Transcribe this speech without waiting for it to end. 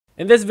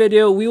In this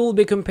video, we will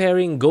be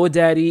comparing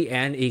GoDaddy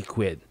and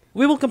Ecwid.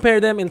 We will compare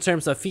them in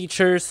terms of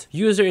features,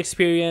 user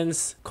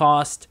experience,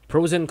 cost,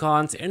 pros and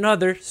cons, and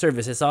other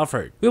services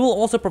offered. We will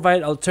also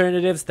provide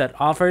alternatives that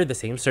offer the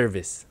same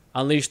service.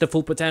 Unleash the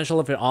full potential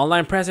of your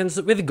online presence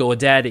with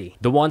GoDaddy,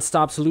 the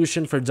one-stop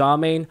solution for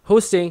domain,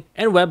 hosting,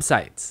 and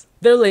websites.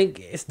 Their link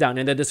is down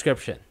in the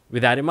description.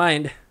 With that in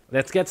mind,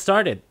 let's get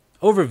started.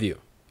 Overview.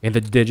 In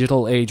the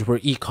digital age where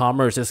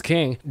e-commerce is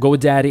king,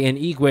 GoDaddy and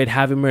Ecwid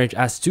have emerged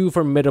as two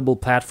formidable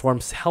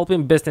platforms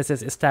helping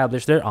businesses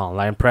establish their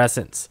online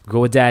presence.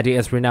 GoDaddy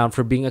is renowned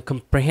for being a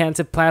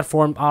comprehensive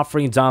platform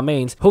offering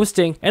domains,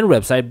 hosting, and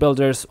website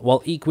builders,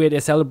 while Ecwid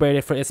is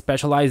celebrated for its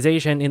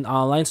specialization in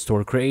online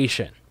store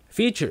creation.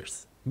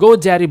 Features.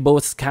 GoDaddy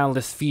boasts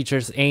countless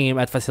features aimed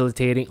at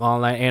facilitating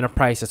online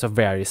enterprises of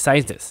various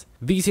sizes.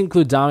 These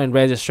include domain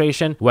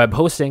registration, web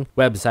hosting,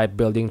 website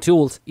building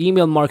tools,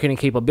 email marketing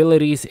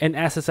capabilities, and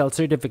SSL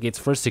certificates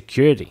for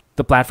security.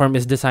 The platform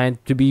is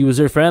designed to be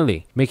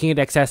user-friendly, making it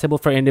accessible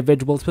for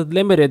individuals with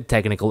limited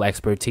technical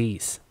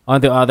expertise.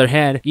 On the other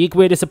hand,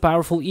 Ecwid is a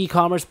powerful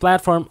e-commerce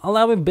platform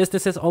allowing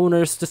business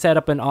owners to set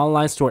up an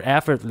online store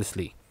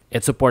effortlessly.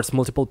 It supports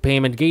multiple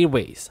payment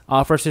gateways,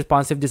 offers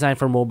responsive design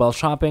for mobile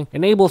shopping,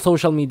 enables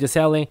social media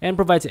selling, and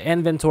provides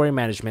inventory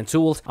management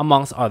tools,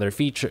 amongst other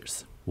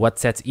features. What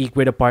sets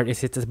Ecwid apart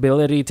is its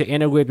ability to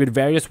integrate with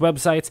various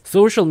websites,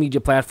 social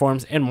media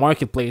platforms, and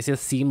marketplaces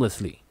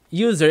seamlessly.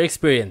 User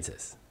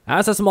experiences.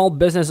 As a small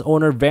business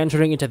owner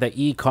venturing into the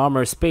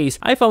e-commerce space,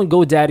 I found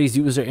GoDaddy's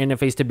user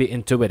interface to be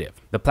intuitive.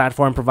 The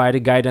platform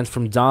provided guidance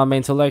from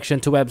domain selection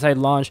to website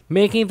launch,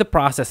 making the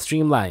process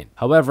streamlined.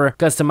 However,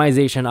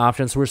 customization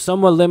options were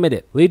somewhat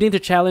limited, leading to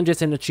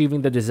challenges in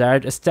achieving the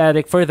desired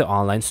aesthetic for the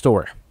online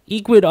store.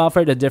 Ecwid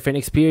offered a different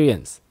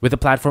experience, with the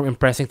platform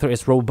impressing through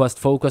its robust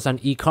focus on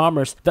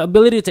e-commerce. The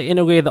ability to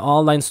integrate the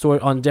online store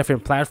on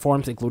different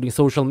platforms, including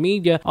social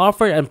media,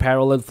 offered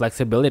unparalleled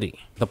flexibility.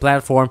 The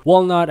platform,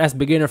 while not as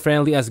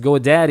beginner-friendly as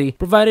GoDaddy,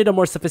 provided a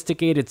more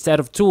sophisticated set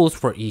of tools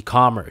for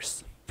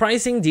e-commerce.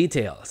 Pricing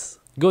details.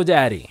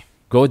 GoDaddy.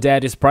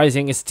 GoDaddy's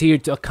pricing is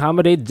tiered to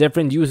accommodate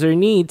different user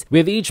needs,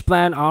 with each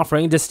plan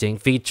offering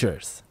distinct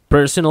features.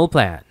 Personal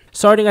plan.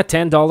 Starting at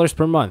 $10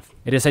 per month.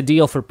 It is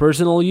ideal for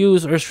personal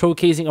use or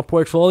showcasing a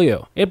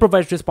portfolio. It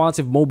provides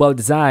responsive mobile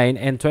design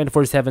and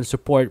 24/7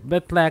 support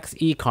but lacks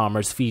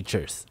e-commerce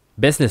features.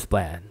 Business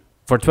plan.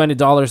 For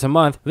 $20 a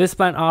month, this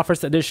plan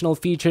offers additional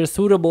features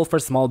suitable for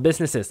small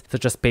businesses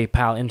such as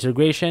PayPal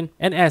integration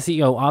and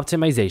SEO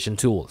optimization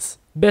tools.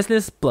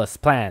 Business Plus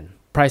plan.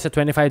 Priced at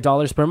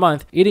 $25 per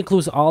month, it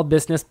includes all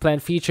business plan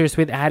features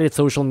with added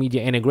social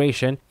media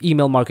integration,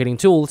 email marketing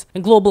tools,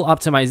 and global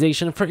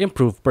optimization for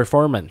improved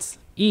performance.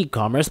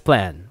 E-commerce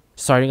plan.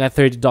 Starting at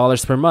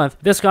 $30 per month,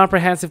 this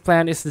comprehensive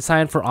plan is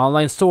designed for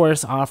online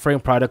stores offering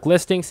product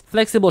listings,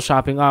 flexible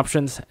shopping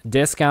options,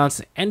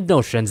 discounts, and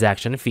no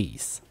transaction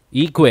fees.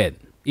 Ecwid.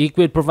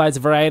 Ecwid provides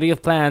a variety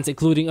of plans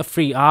including a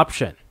free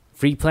option.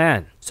 Free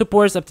plan.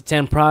 Supports up to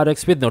 10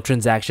 products with no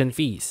transaction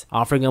fees,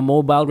 offering a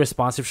mobile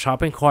responsive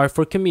shopping cart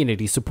for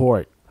community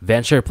support.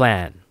 Venture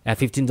plan. At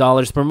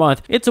 $15 per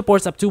month, it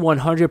supports up to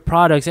 100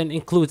 products and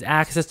includes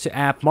access to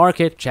app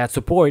market, chat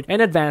support,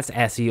 and advanced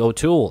SEO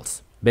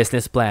tools.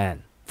 Business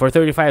plan. For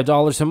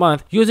 $35 a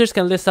month, users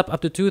can list up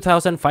to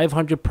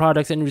 2,500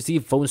 products and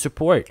receive phone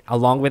support,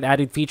 along with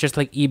added features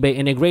like eBay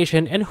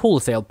integration and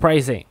wholesale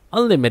pricing.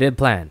 Unlimited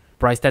plan.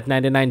 Priced at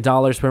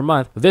 $99 per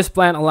month, this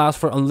plan allows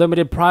for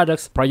unlimited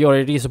products,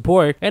 priority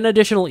support, and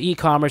additional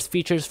e-commerce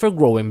features for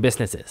growing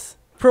businesses.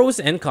 Pros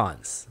and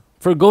cons.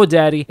 For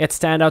GoDaddy, its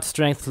standout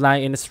strengths lie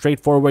in its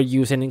straightforward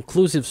use and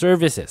inclusive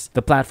services.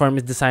 The platform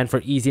is designed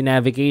for easy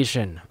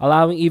navigation,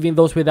 allowing even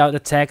those without a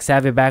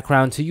tech-savvy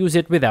background to use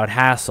it without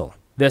hassle.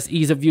 This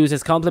ease of use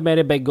is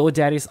complemented by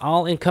GoDaddy's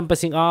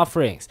all-encompassing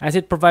offerings, as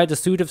it provides a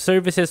suite of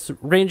services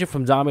ranging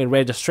from domain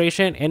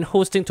registration and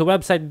hosting to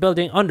website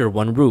building under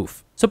one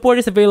roof. Support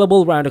is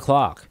available round the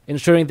clock,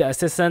 ensuring the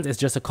assistance is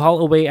just a call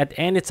away at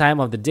any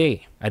time of the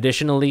day.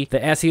 Additionally, the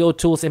SEO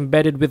tools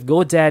embedded with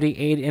GoDaddy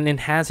aid in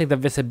enhancing the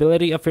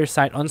visibility of your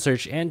site on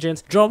search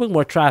engines, drawing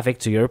more traffic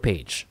to your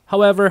page.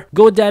 However,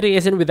 GoDaddy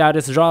isn't without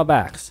its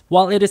drawbacks.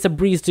 While it is a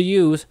breeze to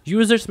use,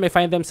 users may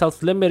find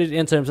themselves limited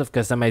in terms of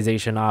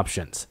customization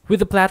options, with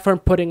the platform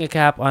putting a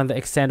cap on the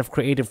extent of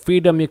creative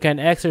freedom you can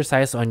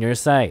exercise on your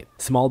site.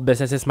 Small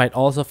businesses might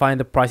also find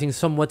the pricing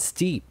somewhat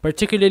steep,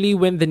 particularly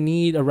when the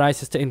need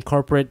arises to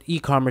incorporate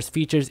e-commerce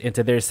features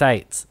into their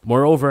sites.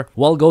 Moreover,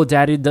 while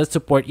GoDaddy does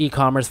support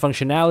e-commerce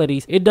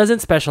functionalities, it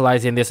doesn't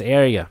specialize in this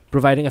area,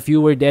 providing a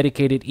fewer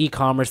dedicated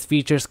e-commerce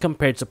features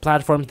compared to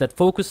platforms that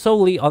focus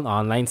solely on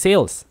online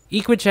sales.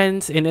 Ecwid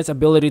shines in its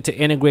ability to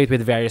integrate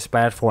with various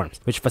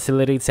platforms, which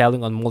facilitates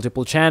selling on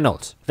multiple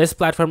channels. This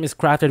platform is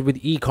crafted with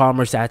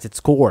e-commerce at its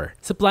core,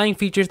 supplying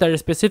features that are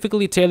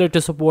specifically tailored to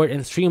support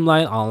and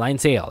streamline online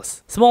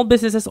sales. Small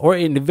businesses or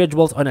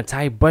individuals on a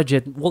tight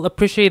budget will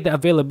appreciate the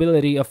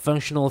availability of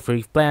functional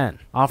free plan,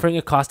 offering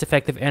a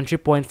cost-effective entry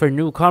point for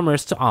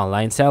newcomers to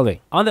online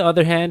selling. On the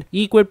other hand,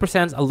 Ecwid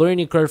presents a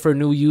learning curve for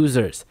new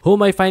users, who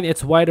might find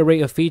its wide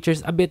array of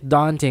features a bit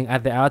daunting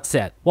at the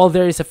outset. While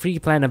there is a free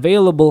plan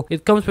available,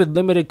 it comes with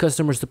limited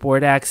customer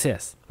support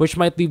access, which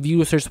might leave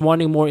users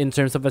wanting more in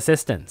terms of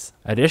assistance.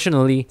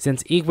 Additionally,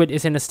 since Ecwid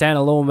isn't a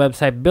standalone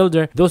website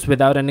builder, those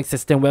without an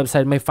existing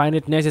website may find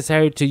it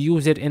necessary to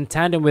use it in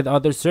tandem with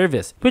other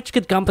services, which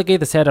could complicate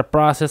the setup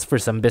process for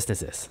some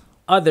businesses.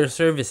 Other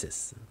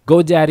services.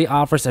 GoDaddy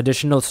offers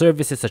additional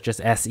services such as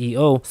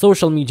SEO,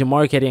 social media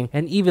marketing,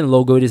 and even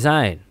logo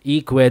design.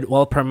 Ecwid,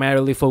 while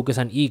primarily focused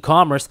on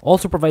e-commerce,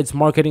 also provides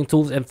marketing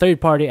tools and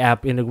third-party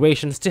app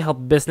integrations to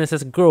help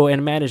businesses grow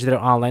and manage their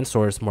online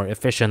stores more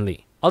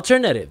efficiently.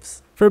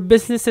 Alternatives. For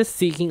businesses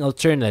seeking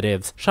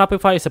alternatives,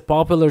 Shopify is a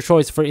popular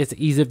choice for its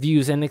ease of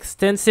use and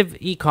extensive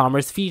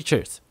e-commerce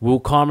features.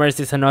 WooCommerce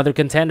is another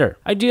contender,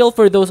 ideal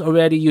for those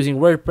already using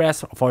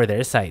WordPress for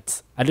their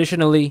sites.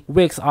 Additionally,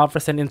 Wix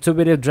offers an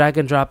intuitive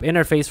drag-and-drop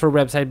interface for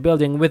website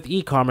building with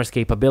e-commerce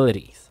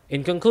capabilities.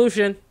 In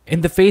conclusion,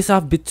 in the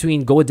face-off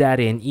between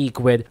GoDaddy and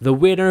Ecwid, the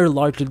winner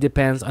largely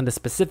depends on the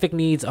specific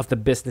needs of the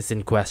business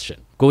in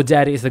question.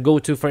 GoDaddy is the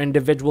go-to for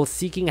individuals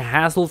seeking a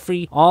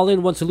hassle-free,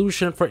 all-in-one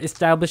solution for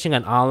establishing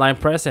an online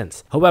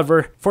presence.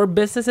 However, for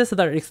businesses that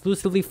are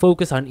exclusively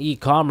focused on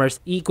e-commerce,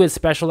 Ecwid's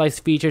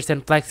specialized features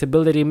and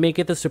flexibility make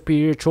it a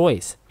superior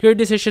choice. Your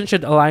decision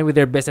should align with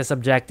your business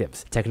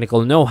objectives,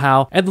 technical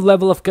know-how, and the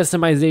level of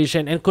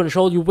customization and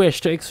control you wish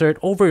to exert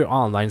over your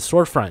online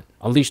storefront.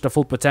 Unleash the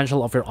full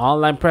potential of your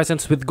online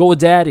presence with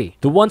GoDaddy,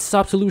 the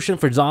one-stop solution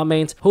for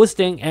domains,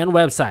 hosting, and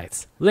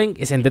websites. Link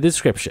is in the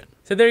description.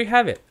 So there you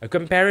have it, a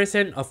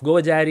comparison of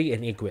GoDaddy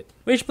and Ecwid.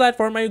 Which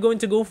platform are you going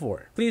to go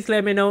for? Please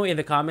let me know in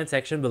the comment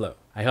section below.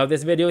 I hope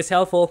this video is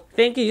helpful.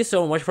 Thank you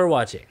so much for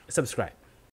watching. Subscribe.